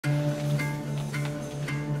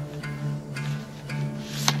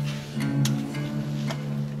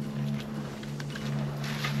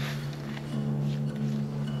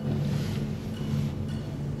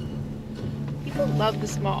love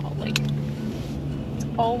this mall. Like, it's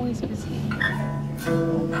always busy.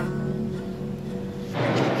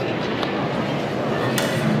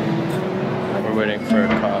 We're waiting for a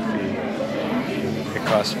coffee. It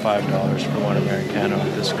costs $5 for one Americano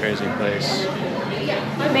at this crazy place.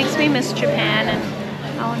 It makes me miss Japan, and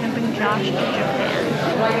I want to bring Josh to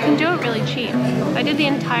Japan. You can do it really cheap. I did the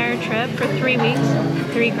entire trip for 3 weeks,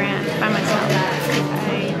 $3 grand by myself.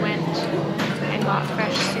 I went and bought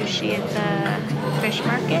fresh sushi at the fish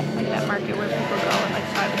market, like that market where people go at like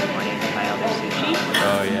 5 in the morning to buy all their sushi.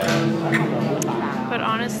 Oh yeah. But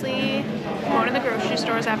honestly, going to the grocery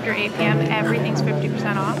stores after 8 p.m., everything's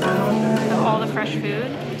 50% off. All the fresh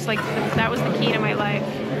food. It's like, that was the key to my life.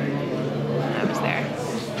 I was there.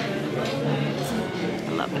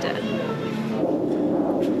 I loved it.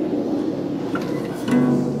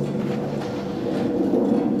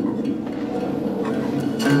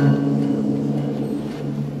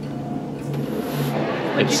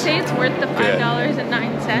 Would you say it's worth the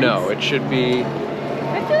 $5.09? No, it should be...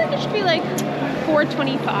 I feel like it should be like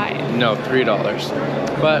 $4.25. No, $3.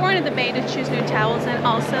 But Going to the Bay to choose new towels, and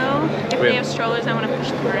also, if they have strollers, I want to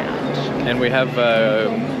push them around. And we have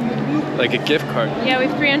like a gift card. Yeah, we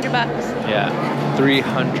have $300. Yeah,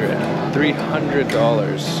 $300.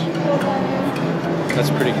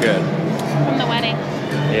 That's pretty good. From the wedding.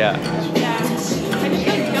 Yeah. Yeah. I just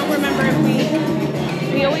like, don't remember if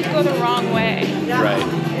we always go the wrong way. Right.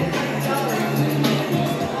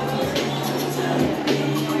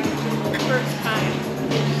 First time.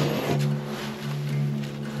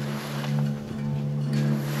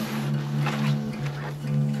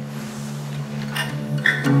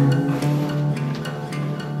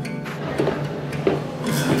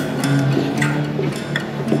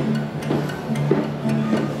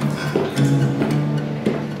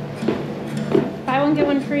 Buy one, get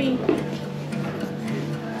one free.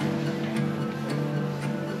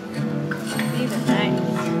 These are nice.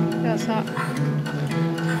 Those up.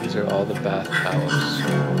 These are all the bath towels.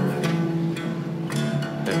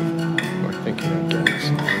 And we're thinking of getting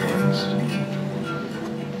some new ones.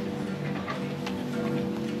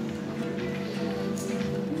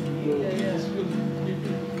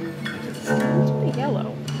 It's pretty yellow.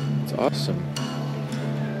 It's awesome.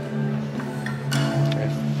 I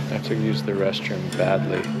have to use the restroom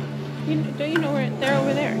badly. Don't you know where they're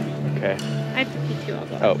over there? Okay. I have to pee too. I'll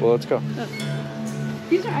go. Oh, well, let's go. Oh.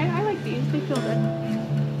 These are, I like these. They feel good.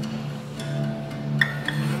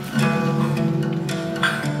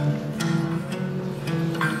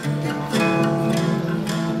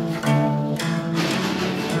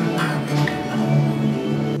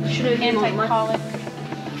 Anti-colic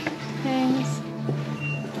things.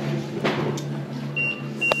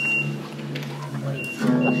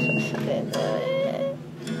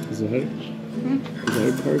 Is that a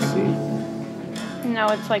car seat? No,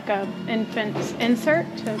 it's like a infant's insert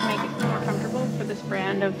to make it more comfortable for this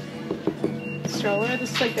brand of stroller.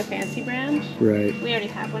 This is like the fancy brand. Right. We already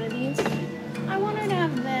have one of these. I want her to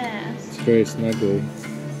have this. It's very snuggly.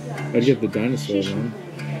 I'd get the dinosaur one.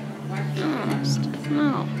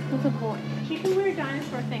 No, that's a boy. She can wear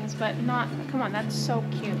dinosaur things, but not. Come on, that's so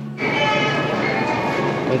cute.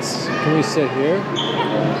 Can we sit here?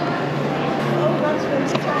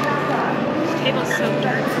 This table's so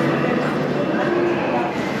dark.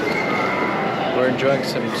 We're enjoying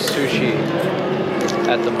some sushi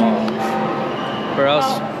at the mall. Or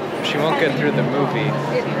else she won't get through the movie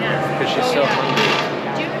because she's so hungry.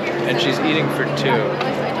 And she's eating for 2.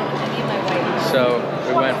 So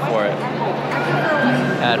we went for it.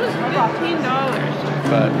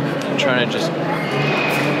 But I'm trying to just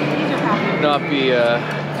not be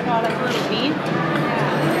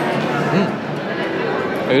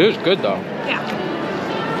It is good though. Yeah.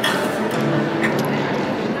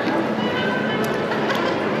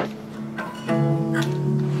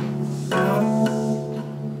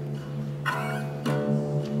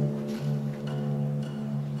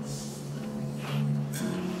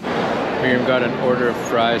 Miriam got an order of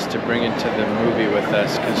fries to bring into the movie with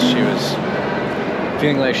us because she was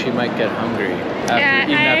feeling like she might get hungry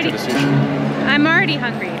after the sushi. I'm already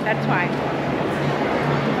hungry, that's why.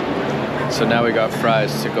 So now we got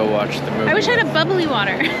fries to go watch the movie. I wish I had a bubbly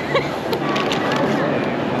water.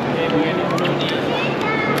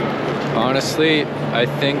 Honestly, I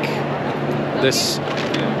think this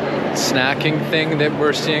snacking thing that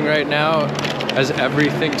we're seeing right now has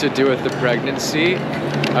everything to do with the pregnancy.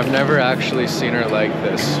 I've never actually seen her like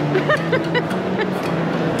this.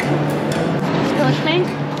 Village Bank,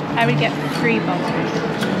 I would get free bubbles.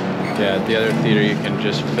 Yeah, at the other theater you can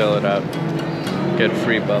just fill it up, get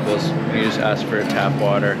free bubbles. You just ask for a tap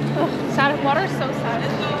water. Oh, water is so sad.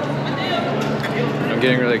 I'm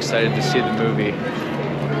getting really excited to see the movie.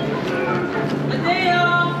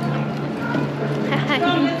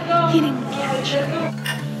 He didn't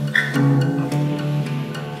catch.